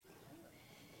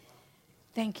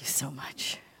Thank you so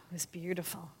much. It was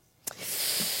beautiful.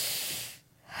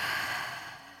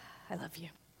 I love you.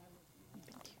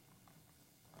 Thank you.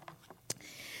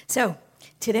 So,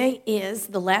 today is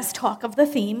the last talk of the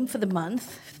theme for the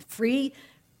month, free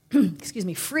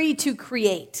to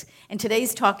create. And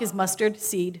today's talk is mustard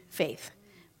seed faith.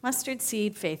 Mustard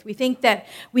seed faith. We think that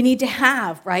we need to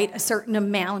have, right, a certain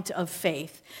amount of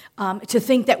faith to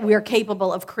think that we're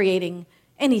capable of creating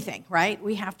anything, right?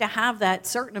 We have to have that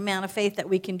certain amount of faith that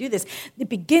we can do this. It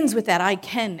begins with that I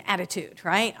can attitude,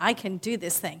 right? I can do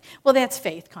this thing. Well, that's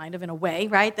faith, kind of, in a way,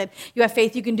 right? That you have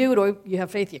faith you can do it, or you have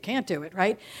faith you can't do it,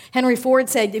 right? Henry Ford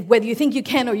said, whether you think you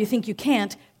can or you think you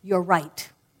can't, you're right.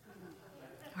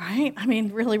 Right? I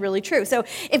mean, really, really true. So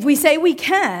if we say we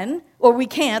can or we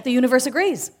can't, the universe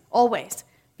agrees, always,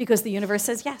 because the universe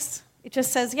says yes. It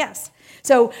just says yes.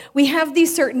 So we have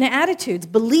these certain attitudes,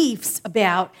 beliefs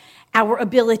about our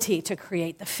ability to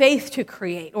create, the faith to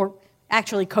create, or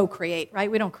actually co-create,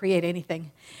 right? We don't create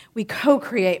anything. We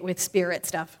co-create with spirit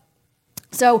stuff.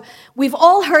 So we've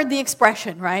all heard the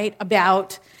expression, right,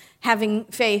 about having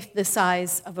faith the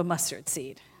size of a mustard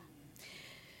seed.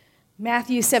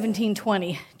 Matthew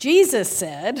 17:20, Jesus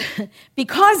said,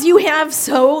 because you have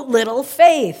so little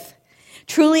faith.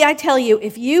 Truly, I tell you,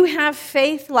 if you have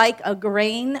faith like a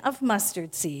grain of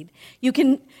mustard seed, you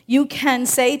can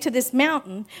say to this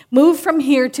mountain, move from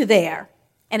here to there,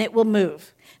 and it will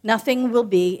move. Nothing will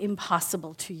be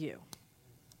impossible to you.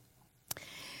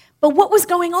 But what was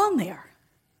going on there?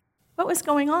 What was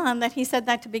going on that he said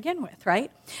that to begin with,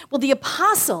 right? Well, the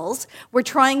apostles were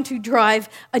trying to drive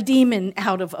a demon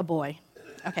out of a boy.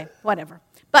 Okay, whatever.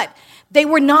 But they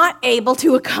were not able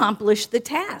to accomplish the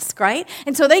task, right?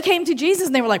 And so they came to Jesus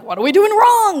and they were like, what are we doing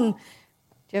wrong? Do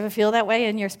you ever feel that way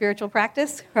in your spiritual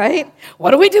practice, right?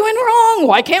 What are we doing wrong?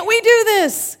 Why can't we do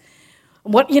this?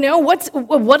 What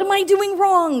am I doing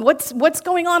wrong? What's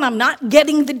going on? I'm not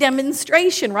getting the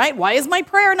demonstration, right? Why is my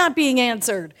prayer not being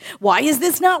answered? Why is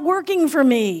this not working for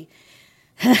me?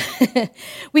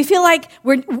 We feel like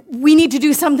we need to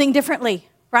do something differently,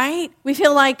 right? We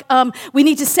feel like we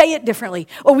need to say it differently,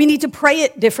 or we need to pray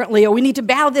it differently, or we need to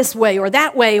bow this way or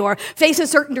that way, or face a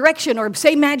certain direction, or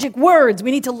say magic words.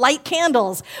 We need to light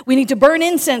candles. We need to burn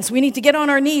incense. We need to get on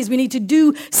our knees. We need to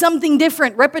do something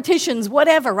different, repetitions,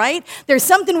 whatever, right? There's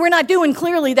something we're not doing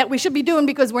clearly that we should be doing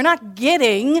because we're not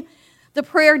getting the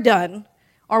prayer done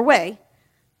our way.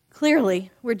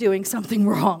 Clearly, we're doing something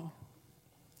wrong.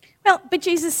 Well, but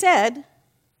Jesus said,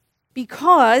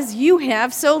 because you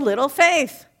have so little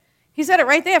faith. He said it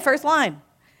right there, first line.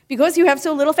 Because you have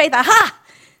so little faith. Aha!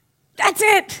 That's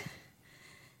it.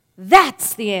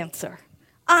 That's the answer.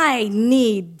 I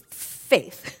need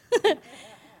faith.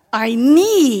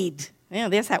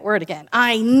 There's that word again.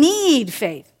 I need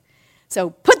faith. So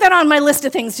put that on my list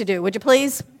of things to do, would you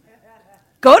please?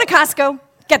 Go to Costco,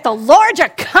 get the large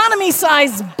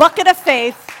economy-sized bucket of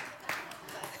faith.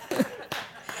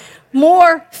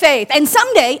 More faith. And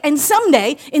someday, in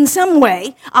some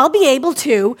way, I'll be able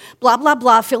to, blah, blah,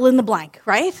 blah, fill in the blank,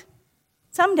 right?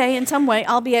 Someday, in some way,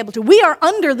 I'll be able to. We are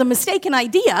under the mistaken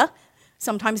idea,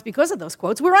 sometimes because of those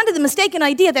quotes, we're under the mistaken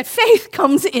idea that faith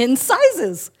comes in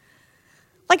sizes.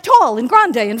 Like tall and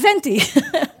grande and venti,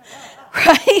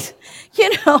 right?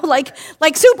 Like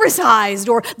supersized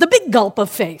or the big gulp of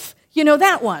faith.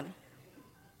 That one.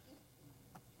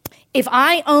 If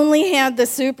I only had the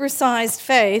supersized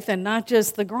faith and not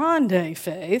just the grande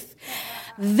faith,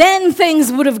 then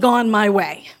things would have gone my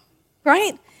way,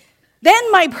 right?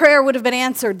 Then my prayer would have been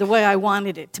answered the way I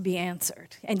wanted it to be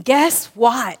answered. And guess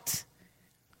what?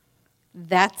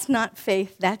 That's not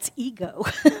faith, that's ego.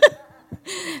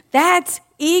 That's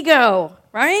ego,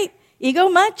 right? Ego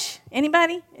much?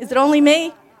 Anybody? Is it only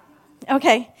me?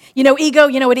 Okay. Ego,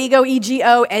 you know what ego,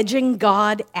 E-G-O, edging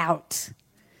God out.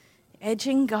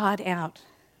 Edging God out.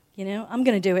 I'm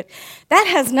going to do it. That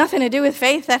has nothing to do with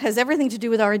faith. That has everything to do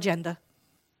with our agenda.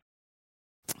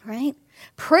 Right?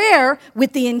 Prayer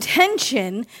with the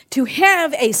intention to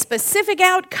have a specific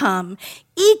outcome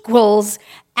equals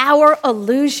our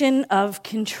illusion of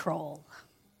control.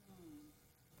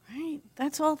 Right?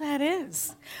 That's all that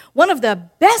is. One of the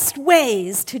best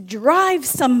ways to drive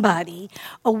somebody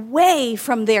away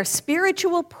from their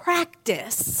spiritual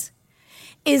practice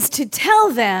is to tell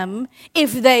them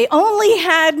if they only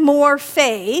had more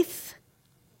faith,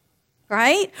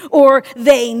 right? Or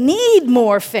they need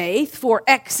more faith for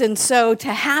X and so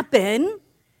to happen,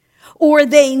 or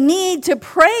they need to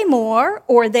pray more,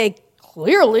 or they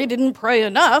clearly didn't pray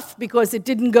enough because it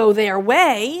didn't go their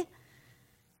way.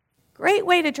 Great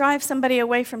way to drive somebody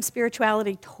away from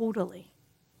spirituality, totally.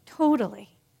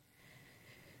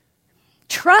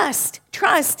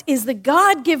 Trust is the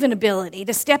God-given ability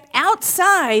to step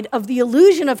outside of the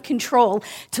illusion of control,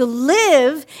 to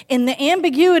live in the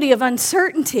ambiguity of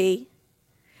uncertainty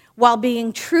while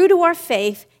being true to our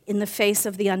faith in the face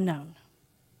of the unknown.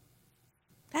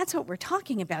 That's what we're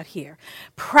talking about here.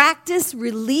 Practice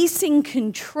releasing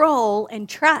control and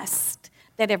trust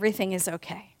that everything is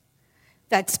okay,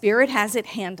 that Spirit has it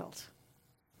handled,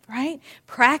 right?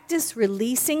 Practice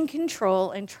releasing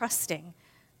control and trusting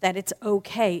that it's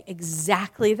okay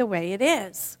exactly the way it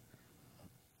is.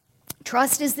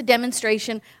 Trust is the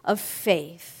demonstration of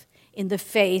faith in the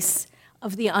face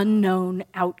of the unknown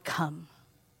outcome.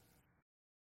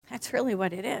 That's really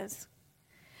what it is.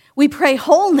 We pray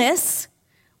wholeness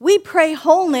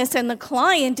and the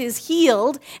client is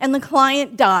healed and the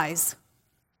client dies.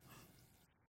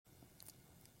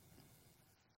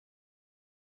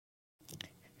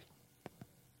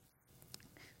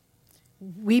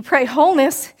 We pray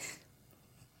wholeness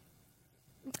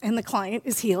and the client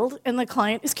is healed and the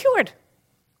client is cured.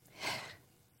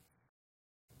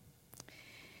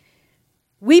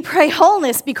 We pray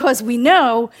wholeness because we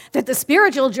know that the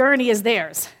spiritual journey is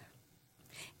theirs.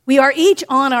 We are each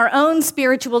on our own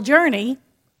spiritual journey,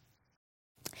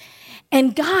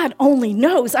 and God only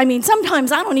knows. I mean,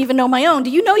 sometimes I don't even know my own. Do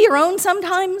you know your own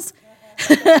sometimes?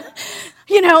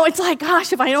 It's like,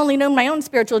 gosh, if I only know my own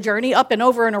spiritual journey up and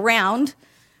over and around,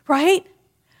 right?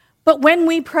 But when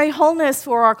we pray wholeness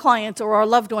for our clients or our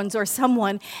loved ones or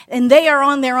someone, and they are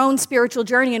on their own spiritual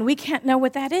journey, and we can't know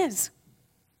what that is,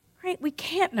 right? We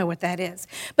can't know what that is.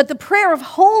 But the prayer of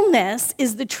wholeness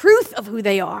is the truth of who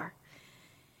they are.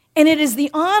 And it is the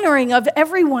honoring of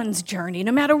everyone's journey,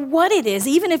 no matter what it is,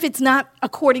 even if it's not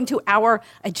according to our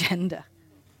agenda.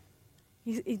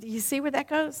 You see where that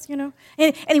goes,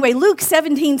 Anyway, Luke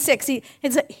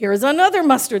 17:6, here's another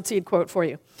mustard seed quote for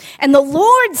you. And the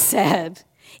Lord said,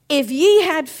 if ye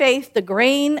had faith the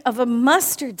grain of a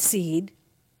mustard seed,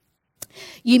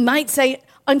 ye might say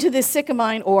unto this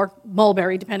sycamine or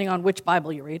mulberry, depending on which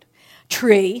Bible you read,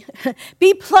 tree,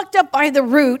 be plucked up by the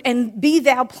root and be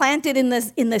thou planted in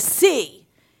the sea,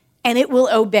 and it will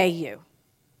obey you.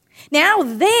 Now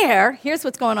here's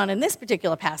what's going on in this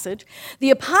particular passage.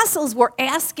 The apostles were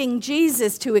asking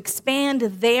Jesus to expand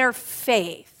their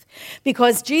faith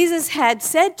because Jesus had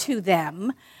said to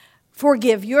them,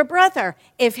 forgive your brother.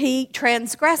 If he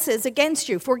transgresses against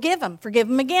you, forgive him. Forgive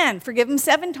him again. Forgive him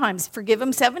 7 times. Forgive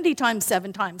him 70 times,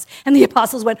 7 times. And the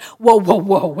apostles went, whoa,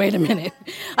 wait a minute.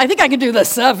 I think I can do the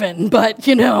 7, but,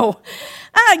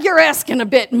 you're asking a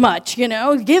bit much,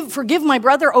 Forgive my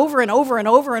brother over and over and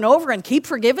over and over and keep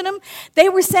forgiving him. They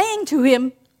were saying to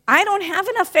him, I don't have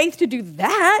enough faith to do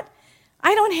that.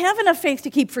 I don't have enough faith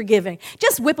to keep forgiving.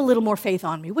 Just whip a little more faith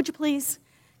on me, would you please?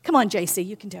 Come on, JC,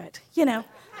 you can do it,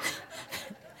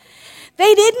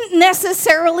 They didn't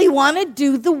necessarily want to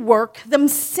do the work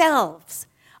themselves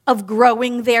of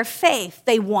growing their faith.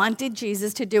 They wanted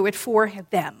Jesus to do it for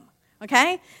them,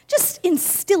 okay? Just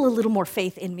instill a little more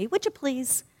faith in me, would you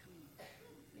please?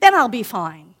 Then I'll be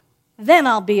fine. Then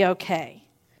I'll be okay.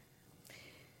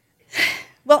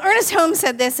 Well, Ernest Holmes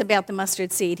said this about the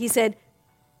mustard seed. He said,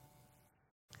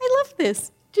 I love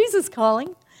this. Jesus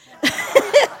calling.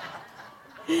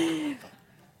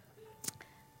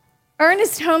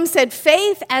 Ernest Holmes said,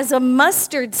 faith as a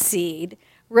mustard seed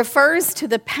refers to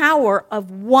the power of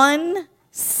one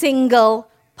single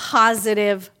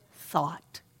positive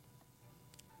thought.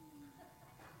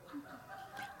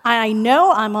 I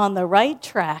know I'm on the right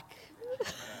track.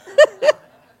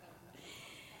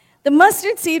 The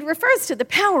mustard seed refers to the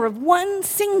power of one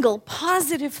single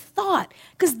positive thought,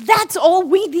 because that's all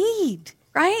we need,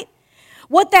 right?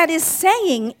 What that is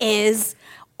saying is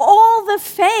all the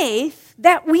faith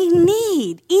that we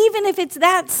need, even if it's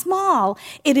that small,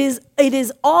 it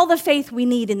is all the faith we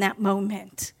need in that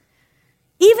moment.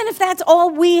 Even if that's all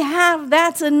we have,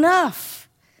 that's enough.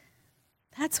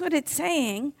 That's what it's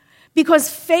saying.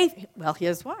 Because faith, well,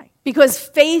 here's why. Because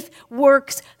faith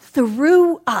works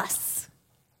through us.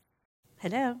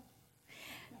 Hello?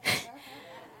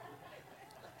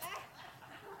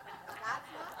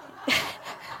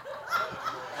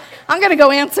 I'm going to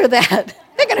go answer that.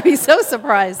 They're going to be so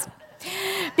surprised.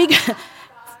 Because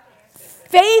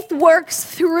faith works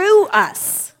through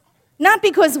us, not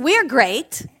because we're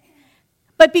great,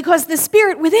 but because the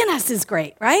Spirit within us is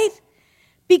great, right?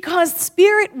 Because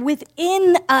Spirit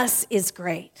within us is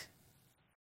great.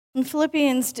 In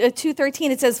Philippians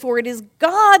 2:13, it says, for it is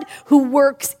God who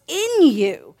works in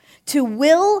you to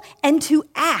will and to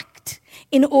act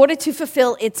in order to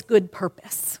fulfill its good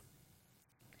purpose.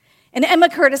 And Emma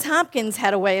Curtis Hopkins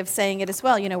had a way of saying it as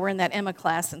well. You know, we're in that Emma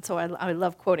class, and so I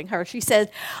love quoting her. She says,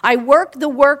 I work the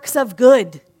works of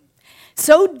good.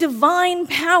 So divine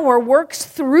power works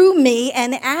through me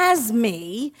and as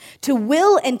me to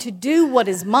will and to do what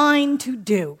is mine to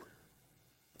do.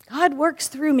 God works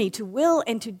through me to will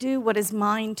and to do what is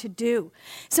mine to do.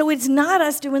 So it's not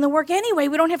us doing the work anyway.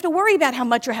 We don't have to worry about how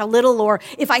much or how little or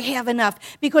if I have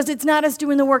enough, because it's not us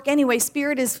doing the work anyway.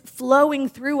 Spirit is flowing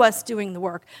through us doing the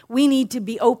work. We need to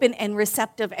be open and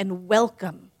receptive and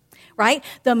welcome, right?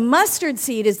 The mustard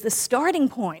seed is the starting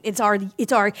point. It's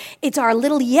our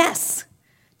little yes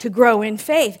to grow in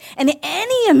faith. And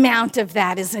any amount of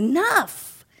that is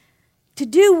enough to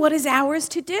do what is ours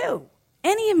to do.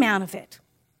 Any amount of it.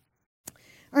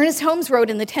 Ernest Holmes wrote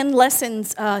in the 10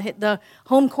 Lessons, the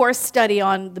home course study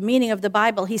on the meaning of the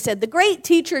Bible, he said, the great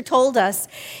teacher told us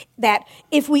that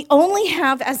if we only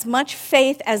have as much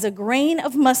faith as a grain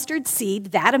of mustard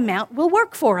seed, that amount will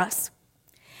work for us.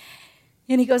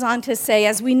 And he goes on to say,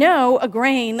 as we know, a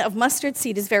grain of mustard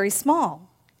seed is very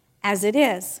small, as it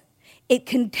is. It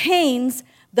contains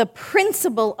the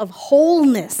principle of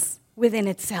wholeness within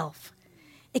itself.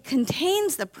 It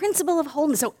contains the principle of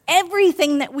wholeness. So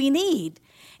everything that we need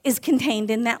is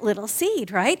contained in that little seed,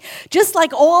 right? Just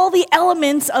like all the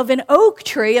elements of an oak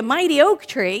tree, a mighty oak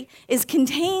tree, is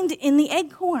contained in the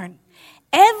acorn.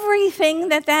 Everything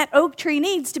that oak tree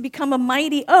needs to become a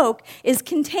mighty oak is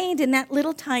contained in that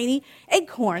little tiny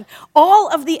acorn.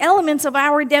 All of the elements of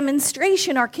our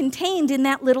demonstration are contained in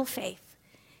that little faith,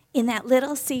 in that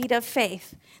little seed of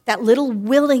faith, that little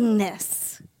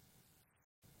willingness,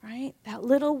 right? That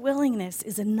little willingness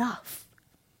is enough.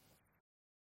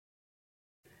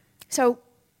 So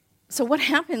what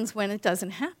happens when it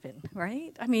doesn't happen,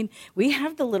 right? I mean, we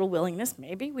have the little willingness,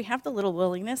 maybe. We have the little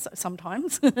willingness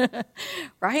sometimes,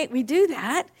 right? We do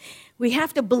that. We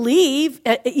have to believe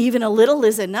even a little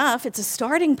is enough. It's a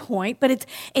starting point, but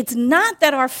it's not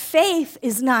that our faith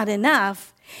is not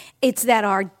enough. It's that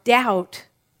our doubt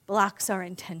blocks our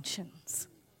intentions,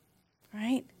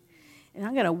 right? And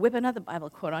I'm going to whip another Bible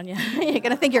quote on you. You're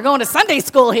going to think you're going to Sunday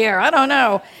school here. I don't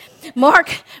know.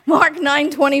 Mark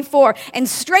 9:24. And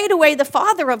straightway the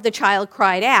father of the child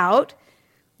cried out.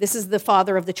 This is the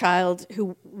father of the child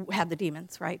who had the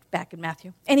demons, right? Back in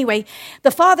Matthew. Anyway,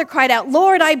 the father cried out,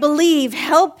 Lord, I believe.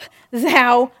 Help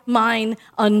thou mine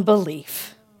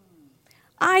unbelief.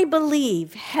 I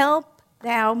believe. Help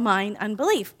thou mine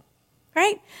unbelief.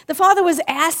 Right? The father was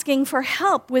asking for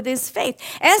help with his faith.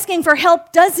 Asking for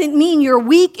help doesn't mean you're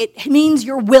weak. It means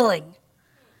you're willing.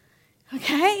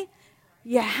 Okay?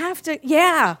 You have to,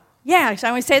 yeah.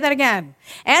 Shall we say that again?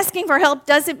 Asking for help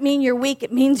doesn't mean you're weak.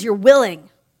 It means you're willing.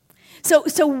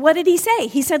 So what did he say?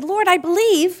 He said, Lord, I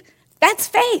believe. That's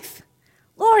faith.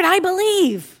 Lord, I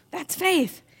believe. That's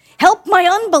faith. Help my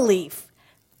unbelief.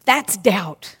 That's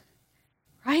doubt.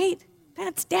 Right?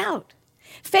 That's doubt.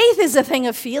 Faith is a thing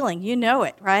of feeling. You know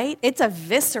it, right? It's a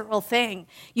visceral thing.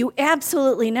 You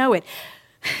absolutely know it.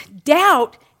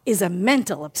 Doubt is a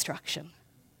mental obstruction.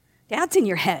 Doubt's in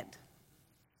your head.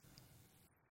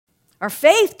 Our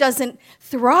faith doesn't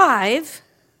thrive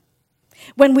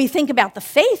when we think about the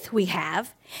faith we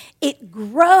have. It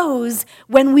grows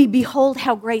when we behold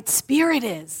how great Spirit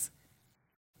is.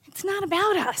 It's not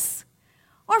about us.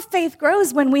 Our faith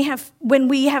grows when we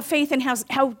have faith in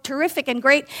how terrific and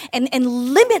great and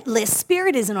limitless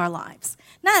Spirit is in our lives.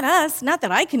 Not us, not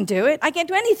that I can do it. I can't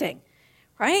do anything,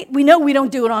 right? We know we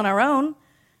don't do it on our own.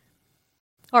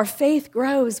 Our faith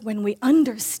grows when we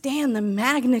understand the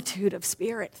magnitude of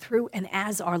Spirit through and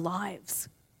as our lives.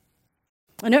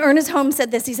 And Ernest Holmes said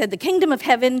this. He said, the kingdom of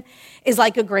heaven is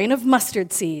like a grain of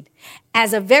mustard seed.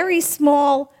 As a very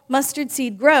small mustard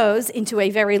seed grows into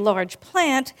a very large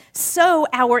plant, so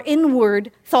our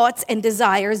inward thoughts and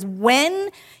desires, when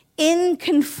in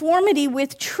conformity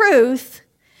with truth,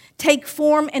 take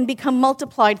form and become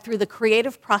multiplied through the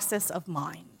creative process of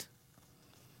mind.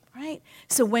 Right?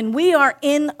 So when we are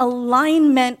in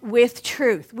alignment with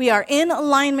truth, we are in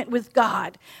alignment with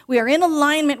God, we are in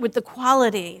alignment with the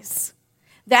qualities,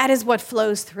 that is what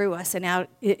flows through us and out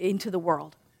into the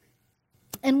world.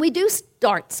 And we do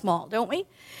start small, don't we?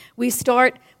 We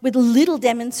start with little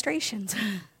demonstrations.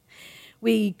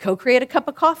 We co-create a cup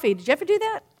of coffee. Did you ever do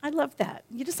that? I love that.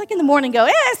 You just like in the morning go,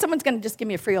 someone's going to just give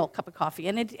me a free old cup of coffee.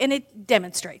 And it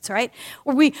demonstrates, right?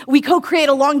 Or we co-create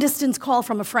a long-distance call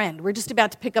from a friend. We're just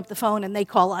about to pick up the phone and they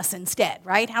call us instead,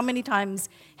 right? How many times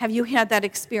have you had that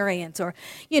experience? Or,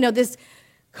 this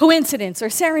coincidence or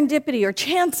serendipity or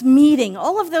chance meeting,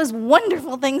 all of those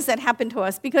wonderful things that happen to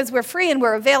us because we're free and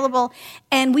we're available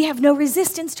and we have no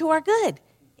resistance to our good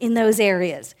in those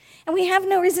areas. And we have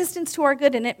no resistance to our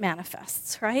good, and it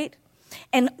manifests, right?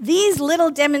 And these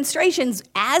little demonstrations,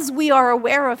 as we are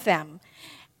aware of them,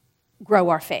 grow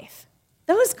our faith.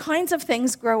 Those kinds of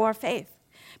things grow our faith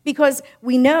because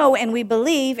we know and we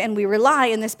believe and we rely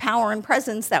in this power and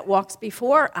presence that walks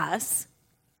before us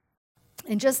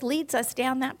and just leads us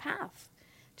down that path,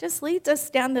 just leads us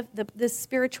down the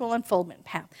spiritual unfoldment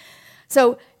path.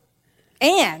 So,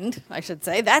 and I should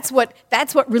say, that's what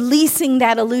releasing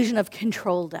that illusion of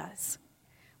control does.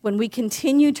 When we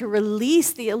continue to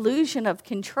release the illusion of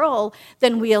control,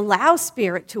 then we allow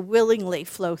Spirit to willingly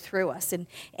flow through us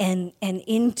and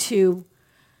into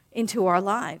our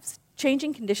lives,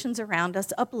 changing conditions around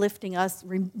us, uplifting us,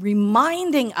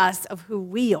 reminding us of who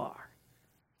we are,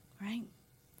 right?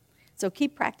 So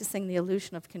keep practicing the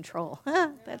illusion of control.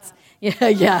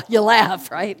 Yeah, you laugh,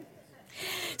 right?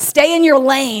 Stay in your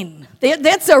lane.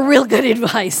 That's a real good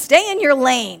advice. Stay in your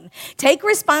lane. Take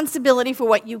responsibility for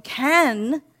what you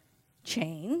can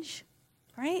change,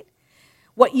 right?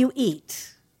 What you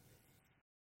eat,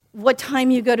 what time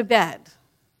you go to bed,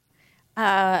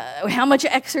 how much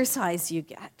exercise you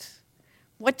get,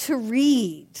 what to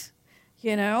read,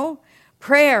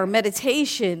 prayer,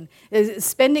 meditation,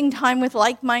 spending time with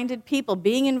like-minded people,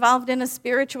 being involved in a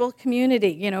spiritual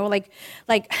community,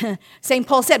 like St.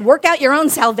 Paul said, work out your own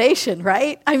salvation,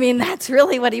 right? I mean, that's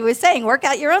really what he was saying, work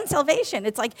out your own salvation.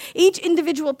 It's like each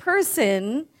individual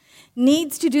person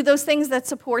needs to do those things that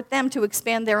support them to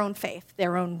expand their own faith,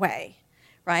 their own way,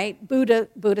 right? Buddha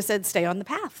said, stay on the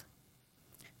path.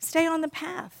 Stay on the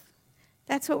path.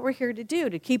 That's what we're here to do,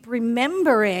 to keep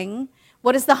remembering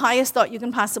what is the highest thought you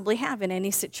can possibly have in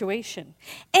any situation.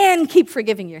 And keep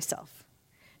forgiving yourself.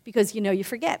 Because, you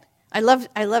forget. I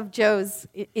love Joe's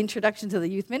introduction to the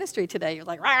youth ministry today. You're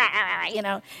like, rah, rah,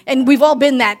 rah, And we've all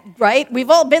been that, right? We've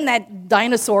all been that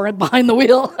dinosaur behind the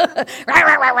wheel. Rah,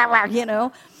 rah, rah, rah, rah,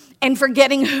 and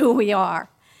forgetting who we are.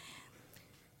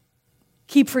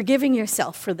 Keep forgiving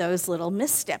yourself for those little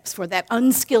missteps, for that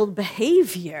unskilled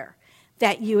behavior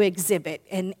that you exhibit,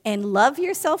 and love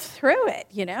yourself through it,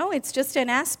 It's just an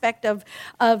aspect of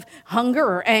hunger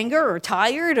or anger or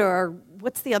tired or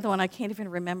what's the other one? I can't even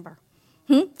remember.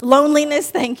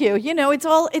 Loneliness, thank you. It's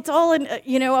all a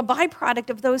byproduct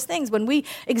of those things. When we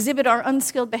exhibit our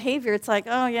unskilled behavior, it's like,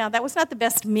 oh yeah, that was not the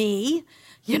best me,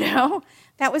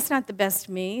 That was not the best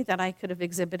me that I could have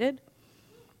exhibited.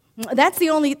 That's the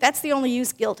only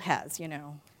use guilt has,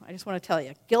 I just want to tell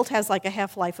you, guilt has like a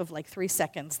half-life of like 3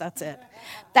 seconds. That's it.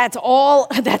 That's all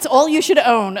you should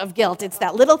own of guilt. It's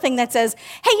that little thing that says,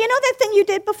 hey, that thing you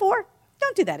did before?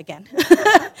 Don't do that again.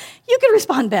 You can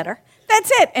respond better.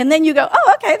 That's it. And then you go,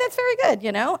 oh, okay, that's very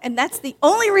good, And that's the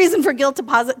only reason for guilt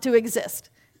to exist.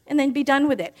 And then be done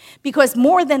with it. Because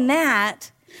more than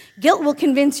that, guilt will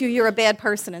convince you you're a bad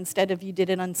person instead of you did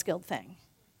an unskilled thing.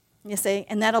 You see?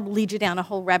 And that'll lead you down a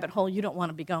whole rabbit hole you don't want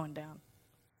to be going down.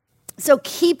 So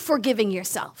keep forgiving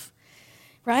yourself,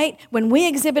 right? When we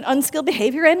exhibit unskilled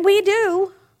behavior, and we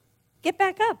do, get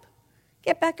back up.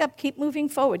 Get back up. Keep moving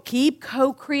forward. Keep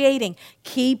co-creating.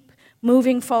 Keep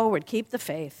moving forward. Keep the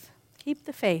faith. Keep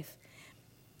the faith.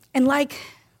 And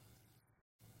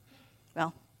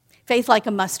faith like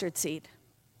a mustard seed,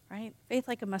 right? Faith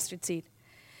like a mustard seed.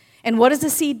 And what does a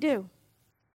seed do?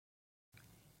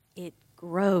 It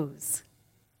grows.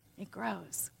 It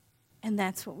grows. And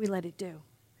that's what we let it do.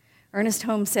 Ernest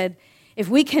Holmes said, if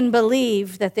we can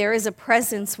believe that there is a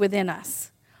presence within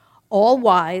us, all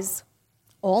wise,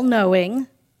 all knowing,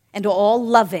 and all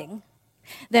loving,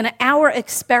 then our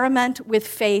experiment with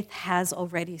faith has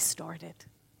already started.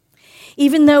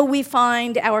 Even though we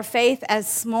find our faith as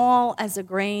small as a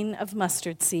grain of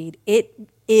mustard seed, it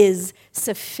is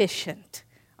sufficient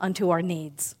unto our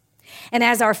needs. And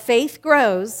as our faith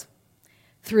grows,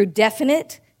 through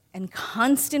definite and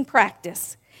constant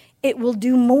practice, it will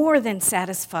do more than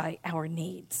satisfy our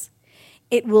needs.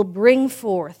 It will bring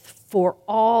forth for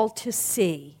all to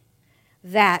see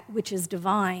that which is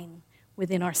divine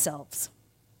within ourselves.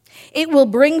 It will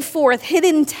bring forth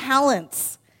hidden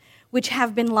talents which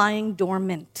have been lying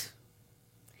dormant.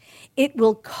 It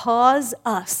will cause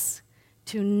us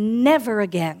to never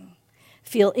again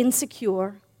feel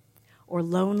insecure or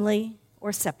lonely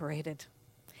or separated.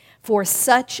 For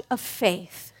such a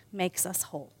faith makes us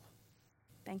whole.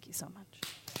 Thank you so much.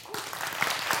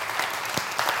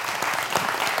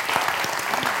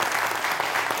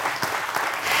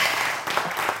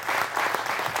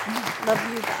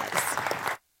 Love you guys.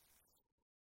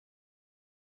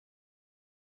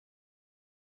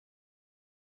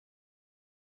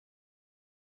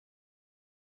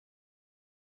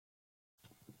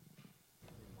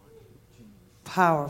 Powerful.